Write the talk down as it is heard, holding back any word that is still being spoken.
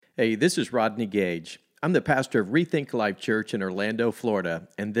Hey, this is Rodney Gage. I'm the pastor of Rethink Life Church in Orlando, Florida,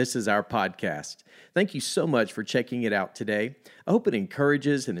 and this is our podcast. Thank you so much for checking it out today. I hope it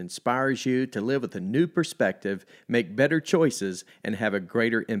encourages and inspires you to live with a new perspective, make better choices, and have a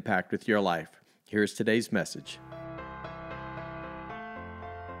greater impact with your life. Here's today's message.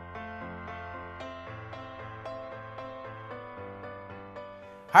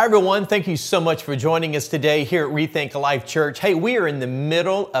 Hi, everyone. Thank you so much for joining us today here at Rethink Life Church. Hey, we are in the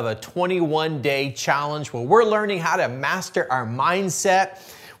middle of a 21-day challenge where we're learning how to master our mindset.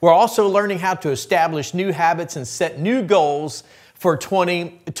 We're also learning how to establish new habits and set new goals for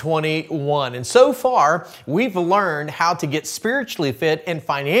 2021. And so far, we've learned how to get spiritually fit and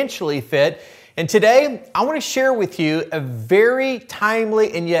financially fit. And today, I want to share with you a very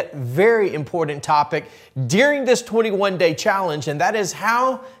timely and yet very important topic during this 21-day challenge, and that is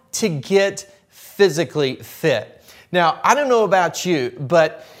how to get physically fit. Now, I don't know about you,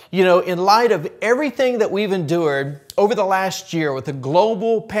 but in light of everything that we've endured over the last year with the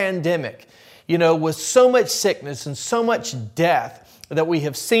global pandemic, with so much sickness and so much death that we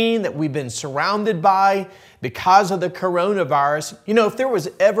have seen, that we've been surrounded by because of the coronavirus, if there was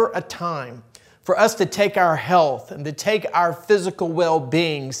ever a time for us to take our health and to take our physical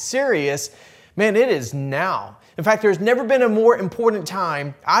well-being serious, man, it is now. In fact, there's never been a more important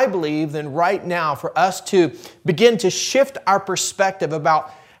time, I believe, than right now for us to begin to shift our perspective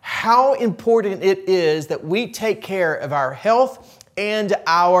about how important it is that we take care of our health and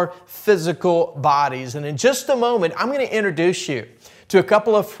our physical bodies. And in just a moment, I'm going to introduce you to a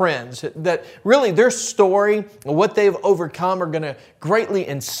couple of friends that really their story and what they've overcome are going to greatly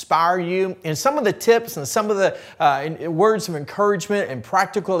inspire you. And some of the tips and some of the words of encouragement and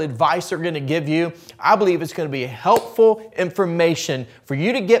practical advice they're going to give you, I believe it's going to be helpful information for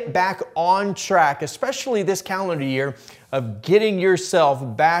you to get back on track, especially this calendar year, of getting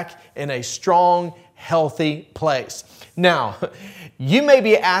yourself back in a strong, healthy place. Now, you may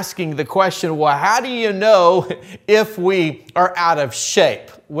be asking the question, well, how do you know if we are out of shape?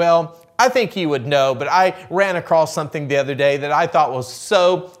 Well, I think you would know, but I ran across something the other day that I thought was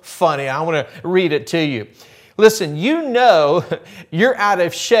so funny. I want to read it to you. Listen, you're out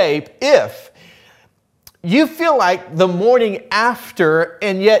of shape if you feel like the morning after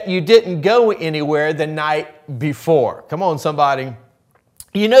and yet you didn't go anywhere the night before. Come on, somebody.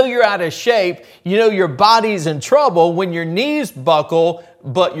 You're out of shape. Your body's in trouble when your knees buckle,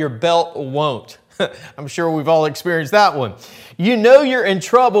 but your belt won't. I'm sure we've all experienced that one. You're in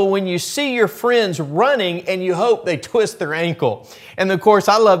trouble when you see your friends running and you hope they twist their ankle. And of course,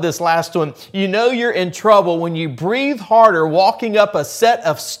 I love this last one. You're in trouble when you breathe harder walking up a set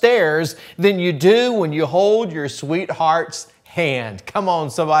of stairs than you do when you hold your sweetheart's hand. Come on,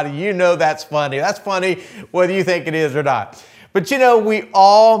 somebody. That's funny. That's funny whether you think it is or not. But we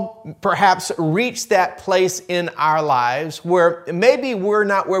all perhaps reach that place in our lives where maybe we're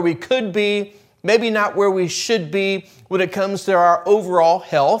not where we could be, maybe not where we should be when it comes to our overall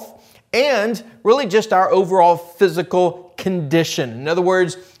health and really just our overall physical condition. In other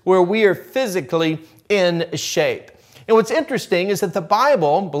words, where we are physically in shape. And what's interesting is that the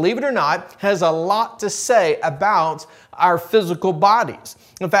Bible, believe it or not, has a lot to say about our physical bodies.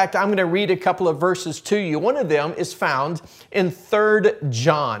 In fact, I'm going to read a couple of verses to you. One of them is found in 3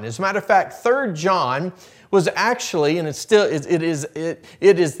 John. As a matter of fact, 3 John was actually, and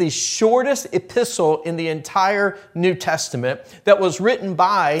it is the shortest epistle in the entire New Testament that was written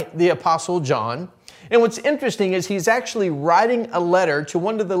by the Apostle John. And what's interesting is he's actually writing a letter to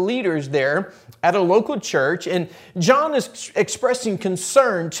one of the leaders there at a local church, and John is expressing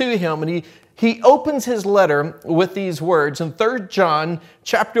concern to him, and he opens his letter with these words in 3 John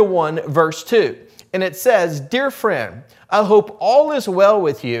chapter 1, verse 2. And it says, "Dear friend, I hope all is well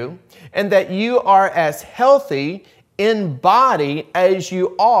with you and that you are as healthy in body as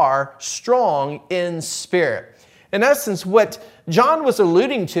you are strong in spirit." In essence, what John was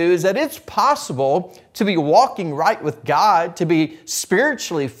alluding to is that it's possible to be walking right with God, to be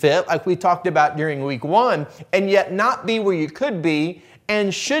spiritually fit, like we talked about during week 1, and yet not be where you could be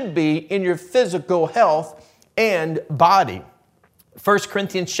and should be in your physical health and body. 1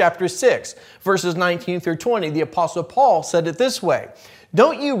 Corinthians chapter 6, verses 19 through 20, the Apostle Paul said it this way,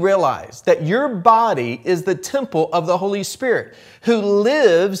 "Don't you realize that your body is the temple of the Holy Spirit who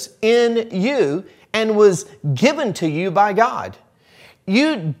lives in you and was given to you by God?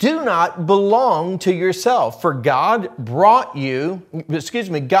 You do not belong to yourself, for God bought you with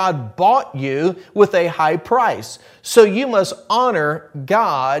a high price. So you must honor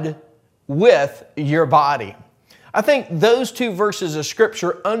God with your body." I think those two verses of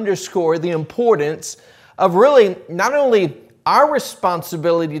Scripture underscore the importance of really not only our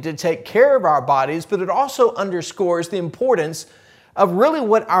responsibility to take care of our bodies, but it also underscores the importance of really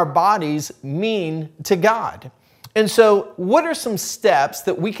what our bodies mean to God. And so, what are some steps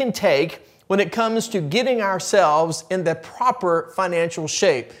that we can take when it comes to getting ourselves in the proper financial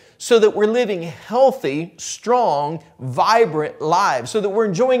shape so that we're living healthy, strong, vibrant lives, so that we're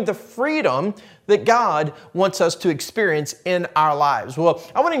enjoying the freedom that God wants us to experience in our lives? Well,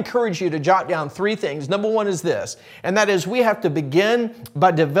 I want to encourage you to jot down 3 things. Number 1 is this, and that is we have to begin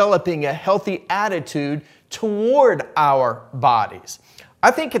by developing a healthy attitude toward our bodies. I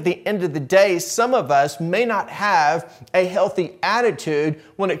think at the end of the day, some of us may not have a healthy attitude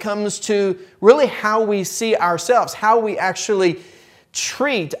when it comes to really how we see ourselves, how we actually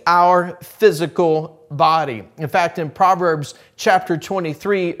treat our physical body. In fact, in Proverbs chapter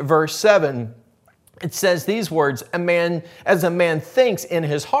 23, verse 7, it says these words, as a man thinks in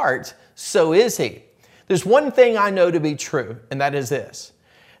his heart, so is he. There's one thing I know to be true, and that is this,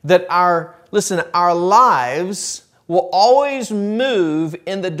 that our lives will always move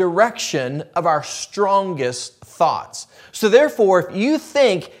in the direction of our strongest thoughts. So therefore, if you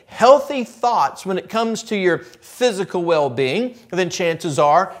think healthy thoughts when it comes to your physical well-being, then chances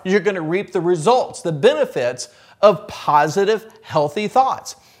are you're going to reap the results, the benefits of positive, healthy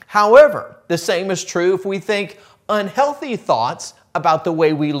thoughts. However, the same is true if we think unhealthy thoughts about the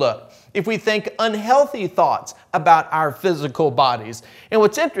way we look, if we think unhealthy thoughts about our physical bodies. And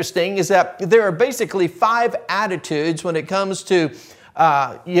what's interesting is that there are basically 5 attitudes when it comes to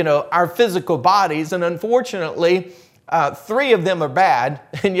our physical bodies, and unfortunately, 3 of them are bad,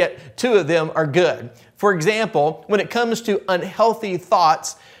 and yet 2 of them are good. For example, when it comes to unhealthy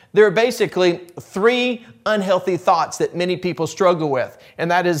thoughts, there are basically 3 unhealthy thoughts that many people struggle with,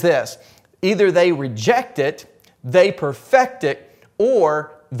 and that is this: either they reject it, they perfect it,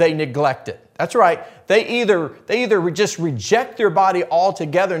 or they neglect it. That's right. They either just reject their body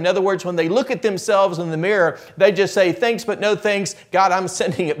altogether. In other words, when they look at themselves in the mirror, they just say, thanks, but no thanks. God, I'm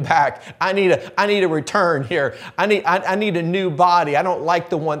sending it back. I need a return here. I need a new body. I don't like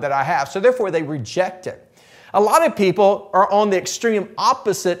the one that I have. So therefore, they reject it. A lot of people are on the extreme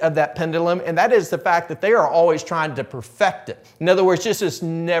opposite of that pendulum, and that is the fact that they are always trying to perfect it. In other words, just is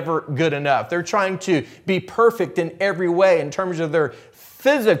never good enough. They're trying to be perfect in every way in terms of their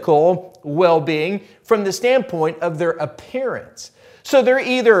physical well-being from the standpoint of their appearance. So they're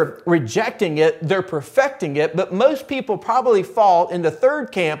either rejecting it, they're perfecting it, but most people probably fall in the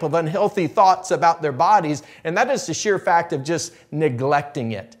 3rd camp of unhealthy thoughts about their bodies, and that is the sheer fact of just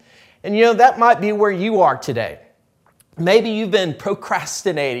neglecting it. And that might be where you are today. Maybe you've been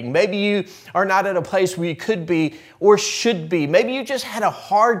procrastinating. Maybe you are not at a place where you could be or should be. Maybe you just had a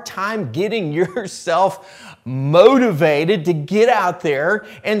hard time getting yourself motivated to get out there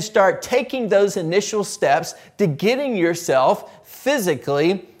and start taking those initial steps to getting yourself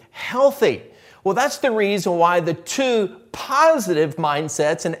physically healthy. Well, that's the reason why the 2 positive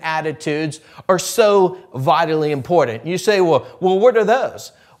mindsets and attitudes are so vitally important. You say, well, what are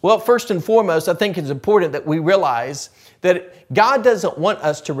those? Well, first and foremost, I think it's important that we realize that God doesn't want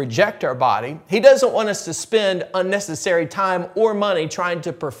us to reject our body. He doesn't want us to spend unnecessary time or money trying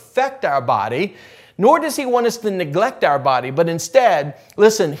to perfect our body, nor does He want us to neglect our body. But instead,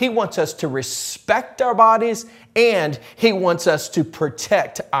 listen, He wants us to respect our bodies, and He wants us to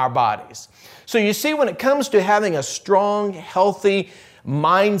protect our bodies. So you see, when it comes to having a strong, healthy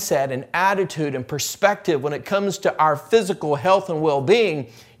mindset and attitude and perspective when it comes to our physical health and well-being,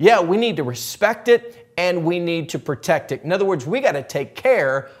 we need to respect it and we need to protect it. In other words, we got to take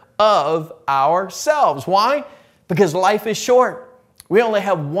care of ourselves. Why? Because life is short. We only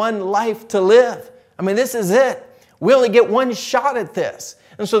have one life to live. I mean, this is it. We only get one shot at this.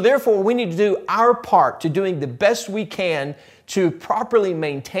 And so therefore, we need to do our part to doing the best we can to properly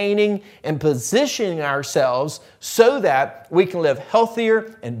maintaining and positioning ourselves so that we can live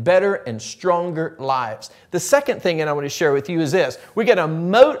healthier and better and stronger lives. The second thing that I want to share with you is this: we got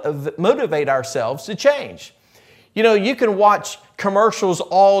to motivate ourselves to change. You can watch commercials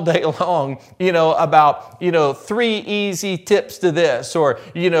all day long, about, 3 easy tips to this, or,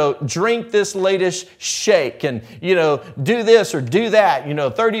 drink this latest shake and, do this or do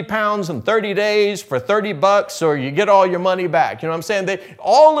that, 30 pounds in 30 days for $30, or you get all your money back. You know what I'm saying?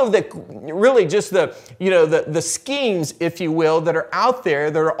 All of the, really just the schemes, if you will, that are out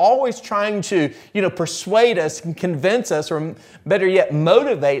there that are always trying to, persuade us and convince us, or better yet,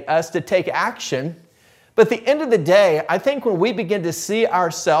 motivate us to take action. But at the end of the day, I think when we begin to see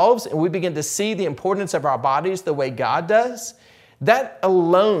ourselves and we begin to see the importance of our bodies the way God does, that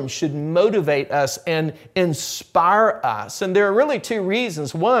alone should motivate us and inspire us. And there are really 2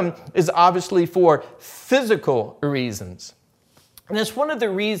 reasons. One is obviously for physical reasons. And it's one of the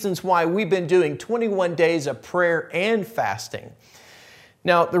reasons why we've been doing 21 days of prayer and fasting.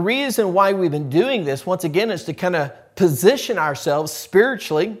 Now, the reason why we've been doing this, once again, is to kind of position ourselves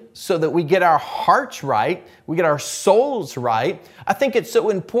spiritually so that we get our hearts right, we get our souls right. I think it's so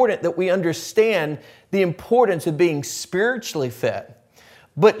important that we understand the importance of being spiritually fit.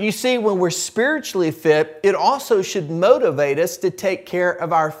 But you see, when we're spiritually fit, it also should motivate us to take care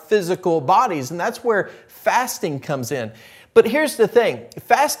of our physical bodies. And that's where fasting comes in. But here's the thing.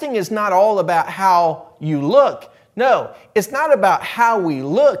 Fasting is not all about how you look. No, it's not about how we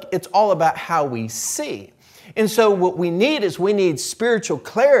look. It's all about how we see. And so what we need spiritual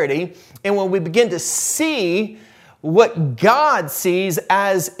clarity. And when we begin to see what God sees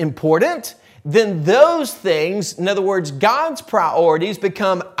as important, then those things, in other words, God's priorities,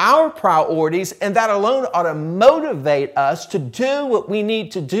 become our priorities, and that alone ought to motivate us to do what we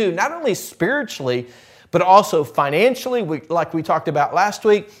need to do, not only spiritually, but also financially, like we talked about last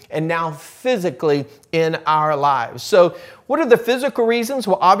week, and now physically in our lives. So what are the physical reasons?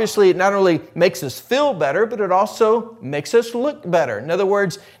 Well, obviously, it not only makes us feel better, but it also makes us look better. In other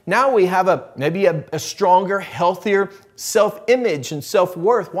words, now we have maybe a stronger, healthier self-image and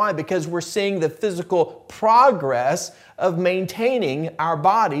self-worth. Why? Because we're seeing the physical progress of maintaining our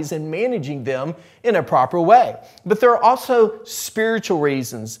bodies and managing them in a proper way. But there are also spiritual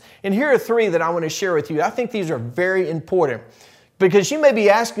reasons. And here are three that I want to share with you. I think these are very important because you may be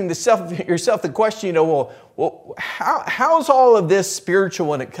asking yourself the question, well, how's all of this spiritual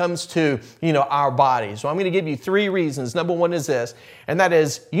when it comes to, our bodies? Well, I'm going to give you three reasons. Number one is this, and that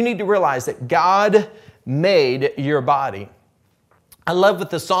is you need to realize that God made your body. I love what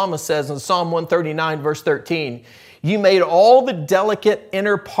the psalmist says in Psalm 139, verse 13. You made all the delicate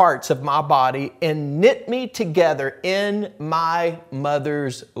inner parts of my body and knit me together in my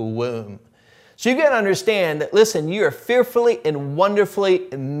mother's womb. So you got to understand that, listen, you are fearfully and wonderfully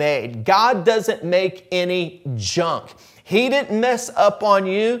made. God doesn't make any junk. He didn't mess up on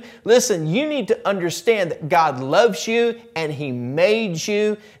you. Listen, you need to understand that God loves you and He made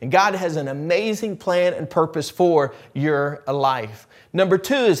you, and God has an amazing plan and purpose for your life. Number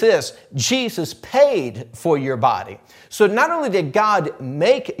two is this: Jesus paid for your body. So not only did God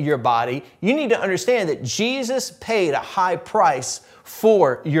make your body, you need to understand that Jesus paid a high price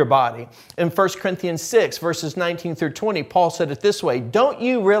for your body. In 1 Corinthians 6, verses 19 through 20, Paul said it this way: don't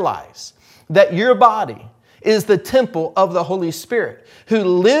you realize that your body is the temple of the Holy Spirit who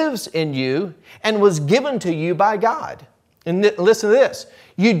lives in you and was given to you by God? And listen to this: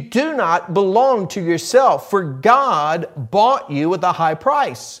 you do not belong to yourself, for God bought you with a high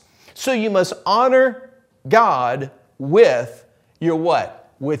price. So you must honor God with your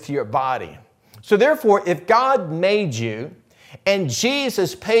what? With your body. So therefore, if God made you and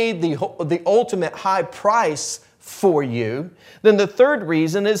Jesus paid the ultimate high price for you, then the third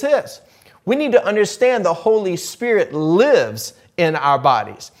reason is this: we need to understand the Holy Spirit lives in our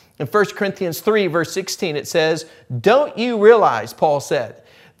bodies. In 1 Corinthians 3, verse 16, it says, don't you realize, Paul said,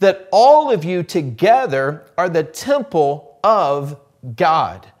 that all of you together are the temple of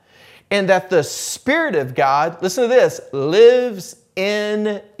God, and that the Spirit of God, listen to this, lives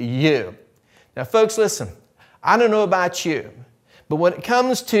in you. Now, folks, listen, I don't know about you, but when it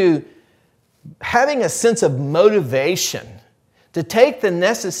comes to having a sense of motivation to take the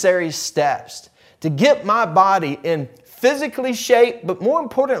necessary steps to get my body in physically shape, but more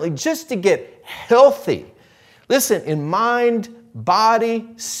importantly, just to get healthy. Listen, in mind, body,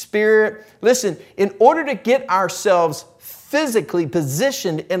 spirit. Listen, in order to get ourselves physically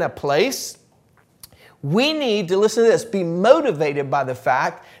positioned in a place, we need to, listen to this, be motivated by the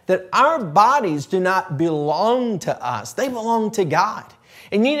fact that our bodies do not belong to us. They belong to God.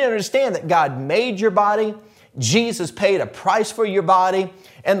 And you need to understand that God made your body. Jesus paid a price for your body,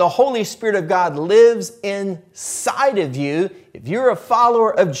 and the Holy Spirit of God lives inside of you. If you're a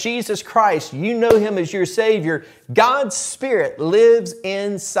follower of Jesus Christ, you know Him as your Savior, God's Spirit lives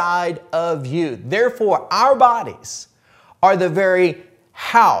inside of you. Therefore, our bodies are the very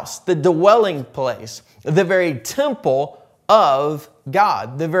house, the dwelling place, the very temple of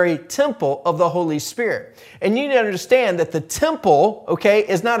God, the very temple of the Holy Spirit. And you need to understand that the temple,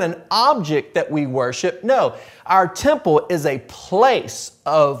 is not an object that we worship. No, our temple is a place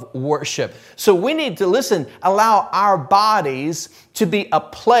of worship. So we need to, allow our bodies to be a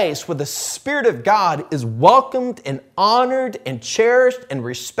place where the Spirit of God is welcomed and honored and cherished and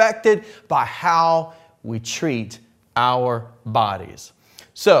respected by how we treat our bodies.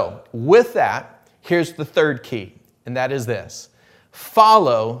 So with that, here's the third key, and that is this: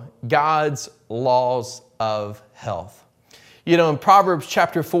 follow God's laws of health. In Proverbs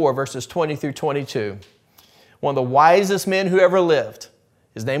chapter 4, verses 20 through 22, one of the wisest men who ever lived.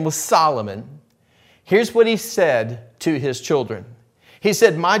 His name was Solomon. Here's what he said to his children. He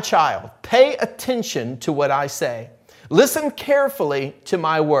said, "My child, pay attention to what I say. Listen carefully to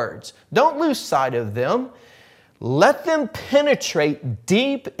my words. Don't lose sight of them. Let them penetrate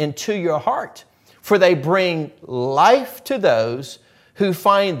deep into your heart, for they bring life to those who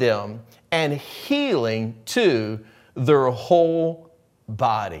find them and healing to their whole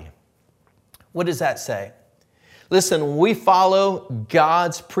body." What does that say? Listen, when we follow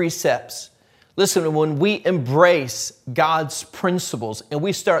God's precepts, listen, when we embrace God's principles and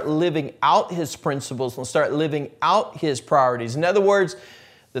we start living out His principles and start living out His priorities. In other words,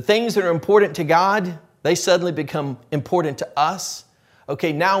 the things that are important to God, they suddenly become important to us.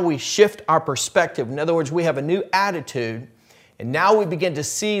 Okay, now we shift our perspective. In other words, we have a new attitude, and now we begin to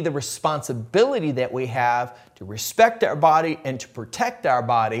see the responsibility that we have to respect our body and to protect our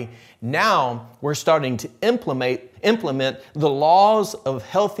body. Now we're starting to implement the laws of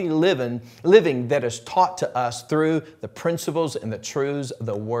healthy living that is taught to us through the principles and the truths of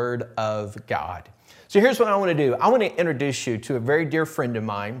the Word of God. So here's what I want to do. I want to introduce you to a very dear friend of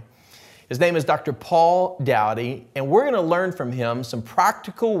mine. His name is Dr. Paul Dowdy, and we're going to learn from him some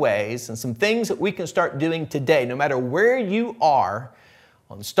practical ways and some things that we can start doing today, no matter where you are,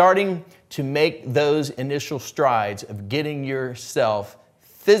 on starting to make those initial strides of getting yourself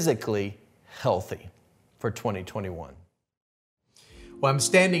physically healthy for 2021. Well, I'm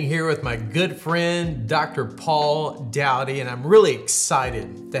standing here with my good friend, Dr. Paul Dowdy, and I'm really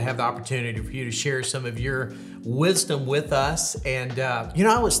excited to have the opportunity for you to share some of your wisdom with us. And,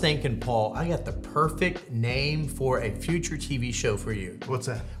 I was thinking, Paul, I got the perfect name for a future TV show for you. What's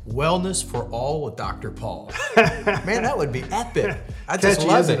that? Wellness for All with Dr. Paul. Man, that would be epic. I just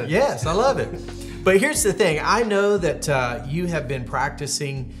Catchy, love isn't it. it? Yes, I love it. But here's the thing. I know that you have been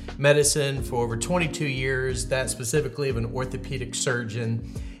practicing medicine for over 22 years, that specifically of an orthopedic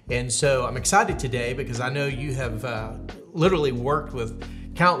surgeon. And so I'm excited today because I know you have literally worked with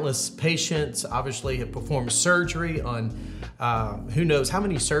countless patients, obviously have performed surgery on who knows how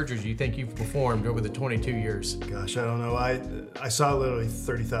many surgeries you think you've performed over the 22 years. Gosh, I don't know. I saw literally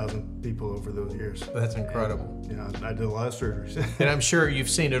 30,000 people over those years. That's incredible. And, I did a lot of surgeries. And I'm sure you've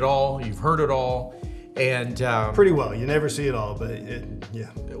seen it all, you've heard it all, and pretty well. You never see it all, but yeah.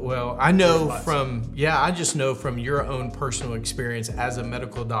 Well, I know I just know from your own personal experience as a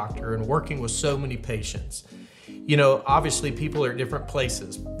medical doctor and working with so many patients. Obviously people are at different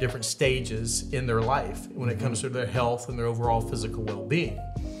places, different stages in their life when it comes to their health and their overall physical well-being.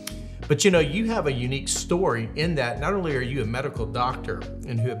 But you have a unique story in that not only are you a medical doctor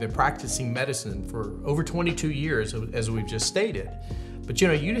and who have been practicing medicine for over 22 years, as we've just stated, but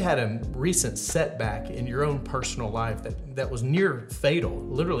you had a recent setback in your own personal life that was near fatal,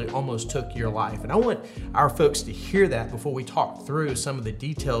 literally almost took your life. And I want our folks to hear that before we talk through some of the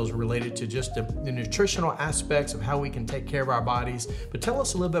details related to just the nutritional aspects of how we can take care of our bodies. But tell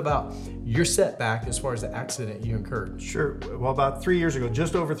us a little bit about your setback as far as the accident you incurred. Sure. Well, about 3 years ago,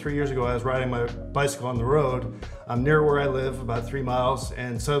 just over 3 years ago, I was riding my bicycle on the road. I'm near where I live, about 3 miles,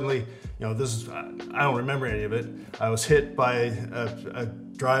 and suddenly, I don't remember any of it. I was hit by a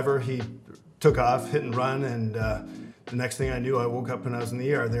driver. He took off, hit and run, and the next thing I knew, I woke up and I was in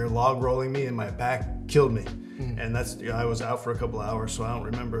the air. They were log rolling me, and my back killed me. And I was out for a couple of hours, so I don't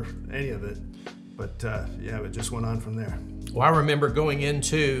remember any of it. But it just went on from there. Well, I remember going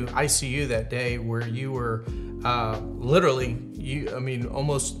into ICU that day where you were literally,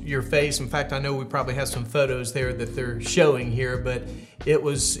 almost your face. In fact, I know we probably have some photos there that they're showing here, but it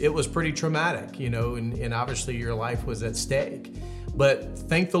was pretty traumatic, and obviously your life was at stake. But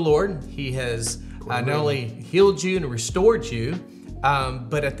thank the Lord, He has not only healed you and restored you,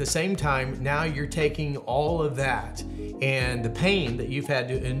 but at the same time, now you're taking all of that and the pain that you've had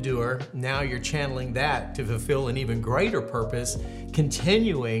to endure, now you're channeling that to fulfill an even greater purpose,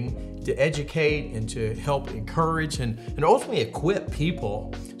 continuing to educate and to help encourage and ultimately equip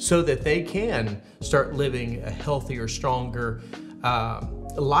people so that they can start living a healthier, stronger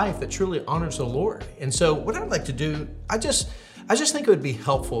life that truly honors the Lord. And so what I'd like to do, I just think it would be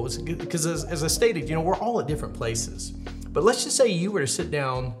helpful because as I stated, we're all at different places. But let's just say you were to sit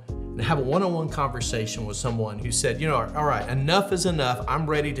down and have a one-on-one conversation with someone who said, all right, enough is enough. I'm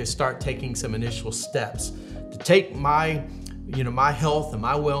ready to start taking some initial steps to take my health and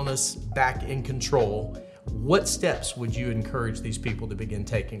my wellness back in control. What steps would you encourage these people to begin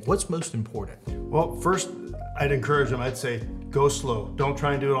taking? What's most important? Well, first, I'd encourage them. I'd say go slow. Don't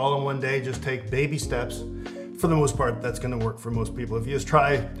try and do it all in one day. Just take baby steps. For the most part, that's going to work for most people. If you just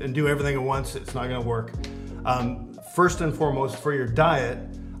try and do everything at once, it's not going to work. First and foremost, for your diet,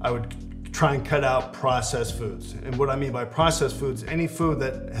 I would try and cut out processed foods. And what I mean by processed foods, any food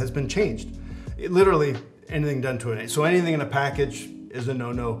that has been changed. Literally anything done to it. So anything in a package is a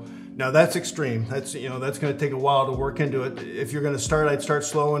no-no. Now that's extreme. That's that's going to take a while to work into it. If you're going to start, I'd start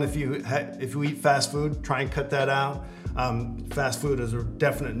slow. And if you eat fast food, try and cut that out. Fast food is a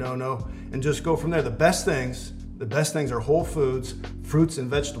definite no-no, and just go from there. The best things are whole foods, fruits and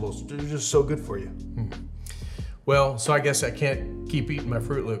vegetables. They're just so good for you. Well, so I guess I can't keep eating my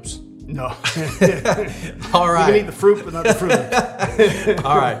Fruit Loops. No. All right. You can eat the fruit, but not the Fruit Loops.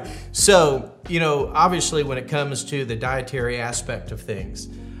 All right. So, obviously when it comes to the dietary aspect of things,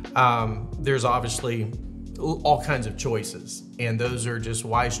 there's obviously all kinds of choices, and those are just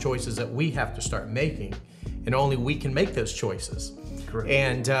wise choices that we have to start making, and only we can make those choices. Correct.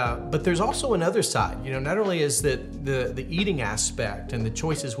 And but there's also another side. Not only is that the eating aspect and the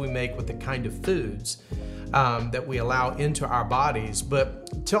choices we make with the kind of foods that we allow into our bodies,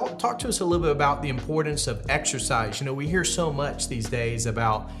 but talk to us a little bit about the importance of exercise. We hear so much these days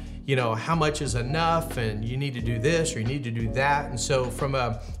about how much is enough, and you need to do this or you need to do that. And so from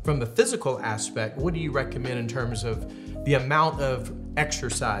the physical aspect, what do you recommend in terms of the amount of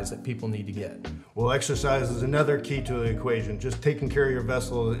exercise that people need to get? Well, exercise is another key to the equation. Just taking care of your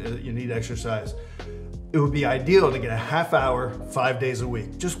vessel, you need exercise. It would be ideal to get a half hour, 5 days a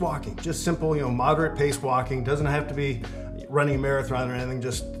week. Just walking, just simple, moderate pace walking. Doesn't have to be running a marathon or anything,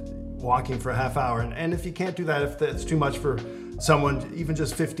 just walking for a half hour. And if you can't do that, if that's too much for someone, even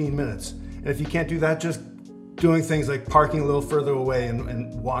just 15 minutes. And if you can't do that, just doing things like parking a little further away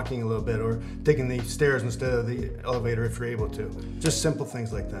and walking a little bit, or taking the stairs instead of the elevator if you're able to. Just simple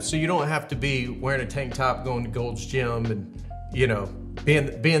things like that. So you don't have to be wearing a tank top, going to Gold's Gym, and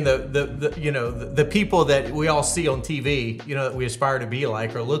being the people that we all see on TV, that we aspire to be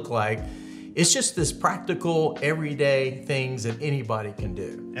like or look like. It's just this practical, everyday things that anybody can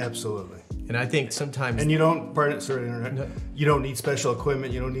do. Absolutely. And I think sometimes... And you don't, you don't need special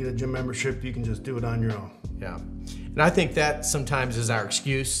equipment, you don't need a gym membership, you can just do it on your own. Yeah. And I think that sometimes is our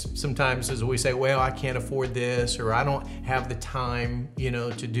excuse. Sometimes as we say, well, I can't afford this, or I don't have the time,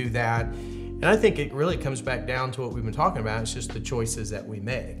 to do that. And I think it really comes back down to what we've been talking about. It's just the choices that we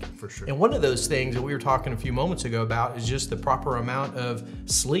make. For sure. And one of those things that we were talking a few moments ago about is just the proper amount of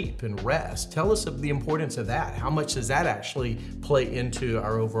sleep and rest. Tell us of the importance of that. How much does that actually play into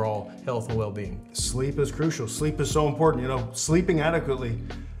our overall health and well-being? Sleep is crucial. Sleep is so important. Sleeping adequately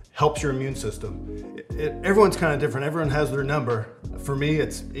helps your immune system. Everyone's kind of different. Everyone has their number. For me,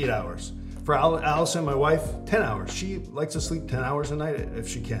 it's 8 hours. For Allison, my wife, 10 hours. She likes to sleep 10 hours a night if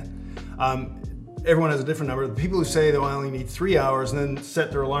she can. Everyone has a different number. The people who say they only need 3 hours and then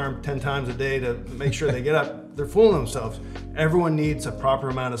set their alarm 10 times a day to make sure they get up, they're fooling themselves. Everyone needs a proper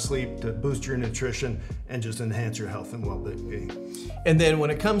amount of sleep to boost your nutrition and just enhance your health and well-being. And then when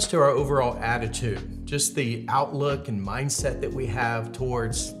it comes to our overall attitude, just the outlook and mindset that we have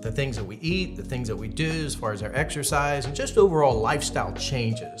towards the things that we eat, the things that we do as far as our exercise, and just overall lifestyle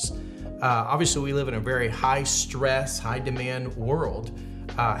changes. Obviously, we live in a very high stress, high demand world.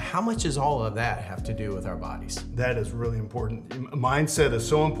 How much does all of that have to do with our bodies? That is really important. Mindset is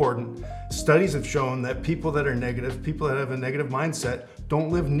so important. Studies have shown that people that are negative, people that have a negative mindset,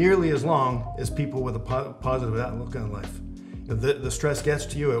 don't live nearly as long as people with a positive outlook on life. The stress gets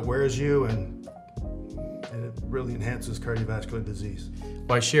to you, it wears you, and it really enhances cardiovascular disease.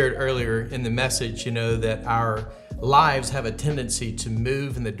 Well, I shared earlier in the message, that our lives have a tendency to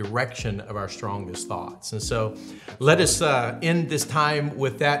move in the direction of our strongest thoughts. And so let us end this time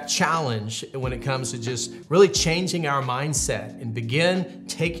with that challenge when it comes to just really changing our mindset and begin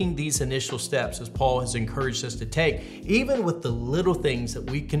taking these initial steps as Paul has encouraged us to take, even with the little things that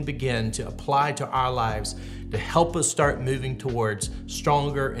we can begin to apply to our lives to help us start moving towards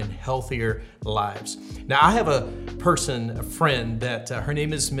stronger and healthier lives. Now, I have a friend that her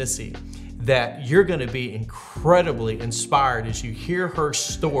name is Missy, that you're going to be incredibly inspired as you hear her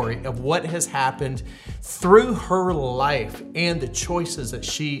story of what has happened through her life and the choices that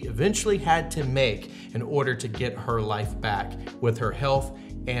she eventually had to make in order to get her life back with her health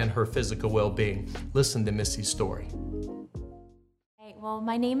and her physical well-being. Listen to Missy's story. Well,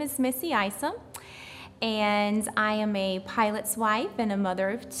 my name is Missy Isom, and I am a pilot's wife and a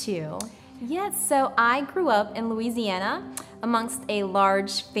mother of two. Yes, so I grew up in Louisiana amongst a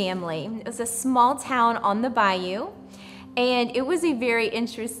large family. It was a small town on the bayou, and it was a very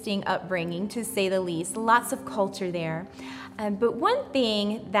interesting upbringing, to say the least. Lots of culture there. But one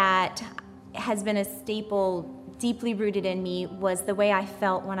thing that has been a staple deeply rooted in me was the way I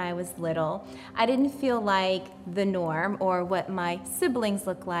felt when I was little. I didn't feel like the norm or what my siblings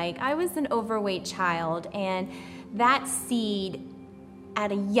looked like. I was an overweight child, and that seed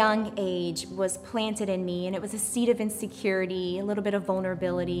at a young age was planted in me, and it was a seed of insecurity, a little bit of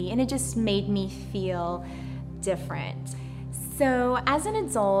vulnerability, and it just made me feel different. So as an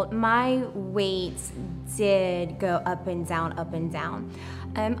adult, my weight did go up and down,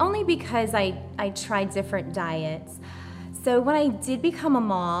 only because I tried different diets. So when I did become a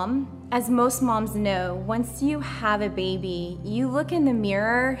mom, as most moms know, once you have a baby, you look in the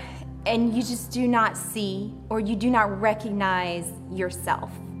mirror and you just do not see, or you do not recognize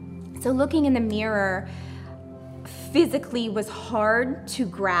yourself. So looking in the mirror physically was hard to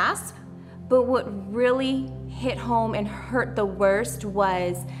grasp, but what really hit home and hurt the worst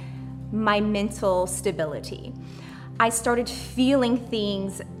was my mental stability. I started feeling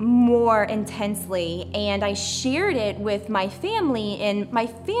things more intensely, and I shared it with my family, and my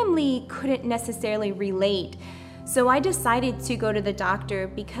family couldn't necessarily relate. So I decided to go to the doctor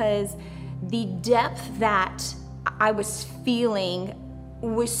because the depth that I was feeling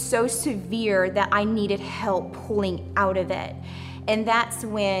was so severe that I needed help pulling out of it. And that's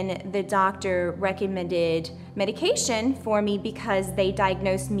when the doctor recommended medication for me, because they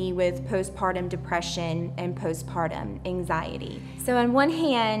diagnosed me with postpartum depression and postpartum anxiety. So on one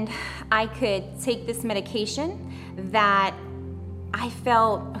hand, I could take this medication that I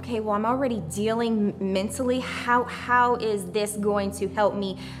felt, okay, well, I'm already dealing mentally. How is this going to help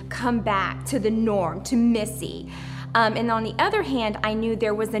me come back to the norm, to Missy? And on the other hand, I knew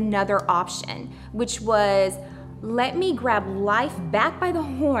there was another option, which was, let me grab life back by the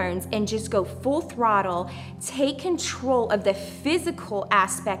horns and just go full throttle, take control of the physical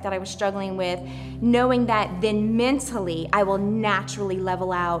aspect that I was struggling with, knowing that then mentally I will naturally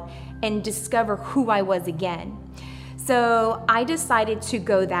level out and discover who I was again. So I decided to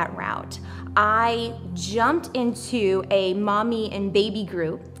go that route. I jumped into a mommy and baby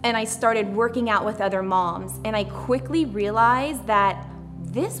group, and I started working out with other moms, and I quickly realized that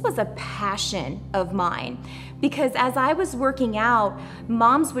this was a passion of mine, because as I was working out,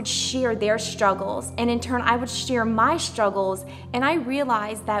 moms would share their struggles, and in turn I would share my struggles, and I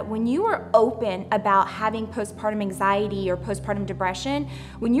realized that when you are open about having postpartum anxiety or postpartum depression,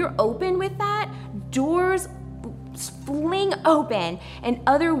 when you're open with that, doors fling open and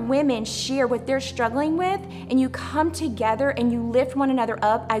other women share what they're struggling with, and you come together and you lift one another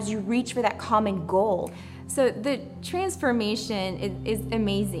up as you reach for that common goal. So the transformation is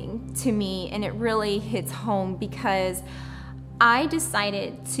amazing to me, and it really hits home because I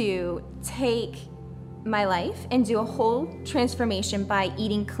decided to take my life and do a whole transformation by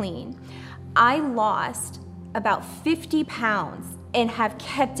eating clean. I lost about 50 pounds and have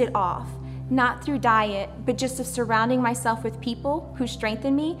kept it off, not through diet, but just of surrounding myself with people who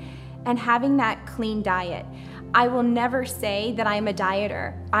strengthen me and having that clean diet. I will never say that I'm a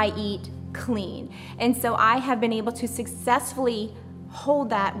dieter. I eat clean. And so I have been able to successfully hold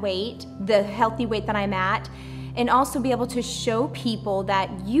that weight, the healthy weight that I'm at, and also be able to show people that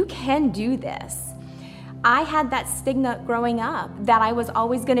you can do this. I had that stigma growing up that I was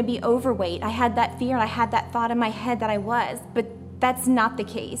always going to be overweight. I had that fear and I had that thought in my head that I was, but that's not the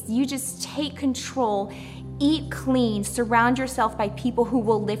case. You just take control, eat clean, surround yourself by people who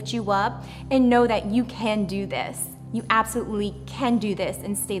will lift you up, and know that you can do this. You absolutely can do this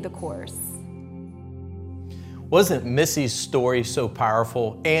and stay the course. Wasn't Missy's story so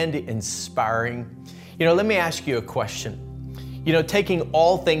powerful and inspiring? Let me ask you a question. Taking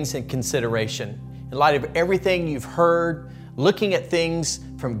all things in consideration, in light of everything you've heard, looking at things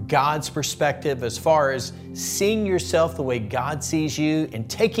from God's perspective as far as seeing yourself the way God sees you and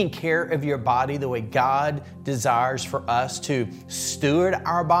taking care of your body the way God desires for us to steward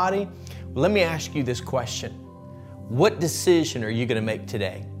our body, let me ask you this question. What decision are you going to make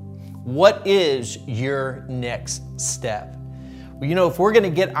today? What is your next step? Well, if we're going to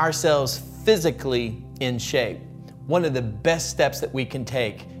get ourselves physically in shape, one of the best steps that we can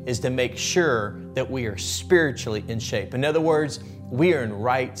take is to make sure that we are spiritually in shape. In other words, we are in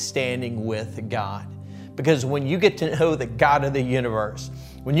right standing with God. Because when you get to know the God of the universe,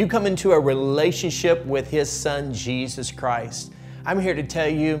 when you come into a relationship with His Son, Jesus Christ, I'm here to tell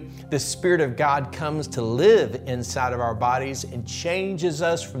you the Spirit of God comes to live inside of our bodies and changes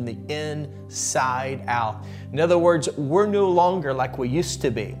us from the inside out. In other words, we're no longer like we used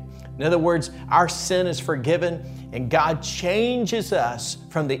to be. In other words, our sin is forgiven and God changes us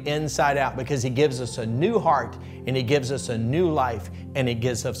from the inside out because He gives us a new heart and He gives us a new life and He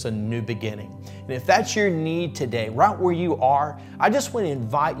gives us a new beginning. And if that's your need today, right where you are, I just want to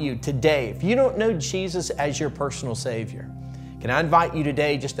invite you today, if you don't know Jesus as your personal Savior, can I invite you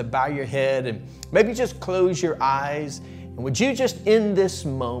today just to bow your head and maybe just close your eyes? And would you just in this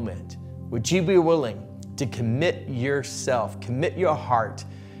moment, would you be willing to commit yourself, commit your heart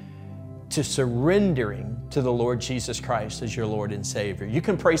to surrendering to the Lord Jesus Christ as your Lord and Savior. You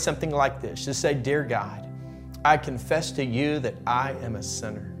can pray something like this. Just say, "Dear God, I confess to you that I am a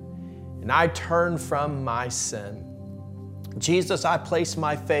sinner, and I turn from my sin. Jesus, I place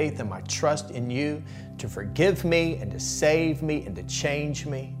my faith and my trust in you to forgive me and to save me and to change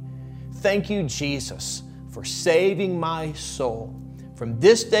me. Thank you, Jesus, for saving my soul. From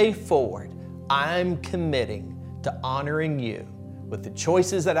this day forward, I'm committing to honoring you with the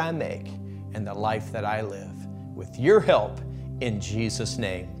choices that I make and the life that I live. With your help, in Jesus'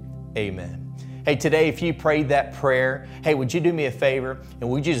 name, amen." Hey, today, if you prayed that prayer, hey, would you do me a favor? And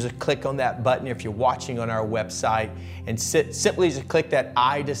would you just click on that button if you're watching on our website and simply just click that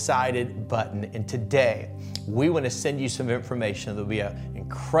I decided button. And today, we want to send you some information that will be an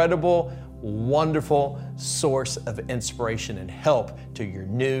incredible, wonderful source of inspiration and help to your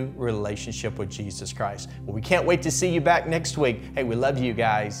new relationship with Jesus Christ. Well, we can't wait to see you back next week. Hey, we love you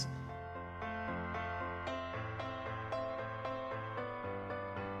guys.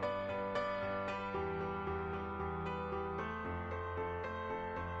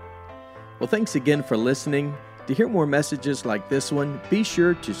 Well, thanks again for listening. To hear more messages like this one, be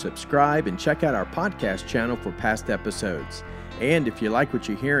sure to subscribe and check out our podcast channel for past episodes. And if you like what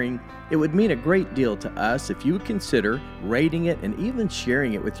you're hearing, it would mean a great deal to us if you would consider rating it and even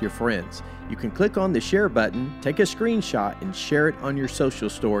sharing it with your friends. You can click on the share button, take a screenshot, and share it on your social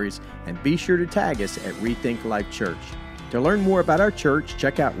stories, and be sure to tag us at Rethink Life Church. To learn more about our church,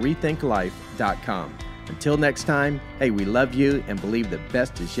 check out rethinklife.com. Until next time, hey, we love you and believe the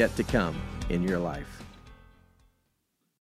best is yet to come in your life.